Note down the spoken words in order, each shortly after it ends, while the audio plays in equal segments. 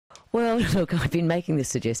Well, look, I've been making this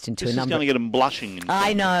suggestion to This a is number. going to get them blushing.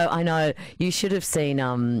 I know. You should have seen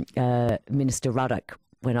Minister Ruddock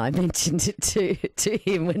when I mentioned it to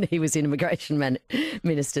him when he was immigration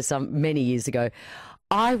minister many years ago.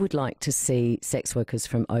 I would like to see sex workers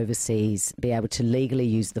from overseas be able to legally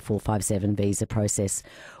use the 457 visa process,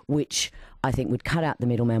 which I think would cut out the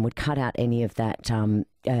middleman, would cut out any of that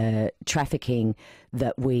trafficking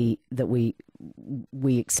that we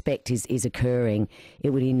expect is occurring. It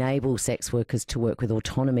would enable sex workers to work with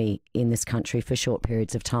autonomy in this country for short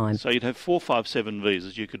periods of time. So you'd have 457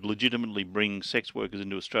 visas. You could legitimately bring sex workers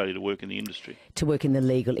into Australia to work in the industry. To work in the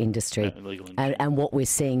legal industry. And what we're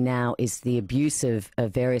seeing now is the abuse of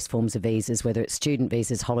various forms of visas, whether it's student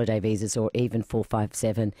visas, holiday visas, or even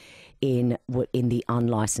 457 in the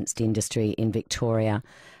unlicensed industry in Victoria.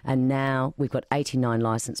 And now we've got 89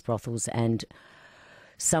 licensed brothels and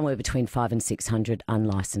somewhere between 500 and 600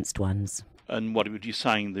 unlicensed ones. And what would you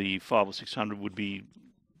saying the 500 or 600 would be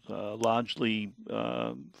largely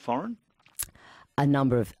foreign? A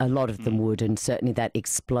lot of them would, and certainly that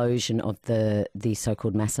explosion of the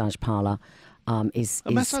so-called massage parlour is...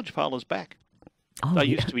 massage parlour's back. Oh, they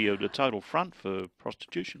used to be a total front for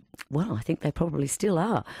prostitution. Well, I think they probably still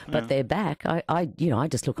are, but they're back. I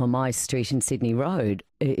just look on my street in Sydney Road,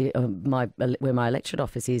 where my electorate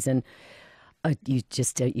office is, and you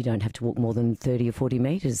don't have to walk more than 30 or 40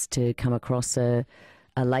 metres to come across a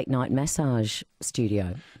late night massage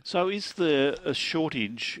studio. So, is there a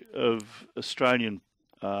shortage of Australian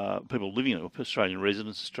people living in Australian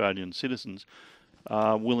residents, Australian citizens,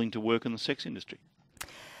 willing to work in the sex industry?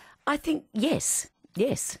 I think yes.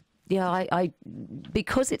 Yeah, I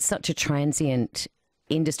because it's such a transient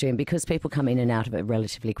industry and because people come in and out of it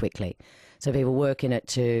relatively quickly. So people work in it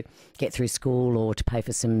to get through school or to pay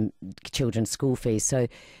for some children's school fees. So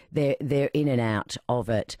they're in and out of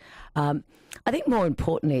it. I think more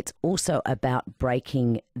importantly, it's also about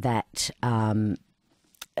breaking that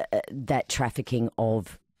that trafficking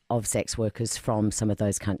of sex workers from some of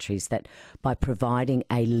those countries, that by providing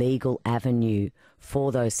a legal avenue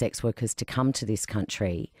for those sex workers to come to this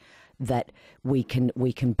country, that we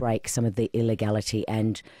can break some of the illegality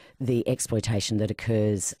and the exploitation that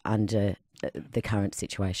occurs under the current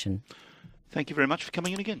situation. Thank you very much for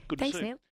coming in again. Good to see you. Thanks, Neil.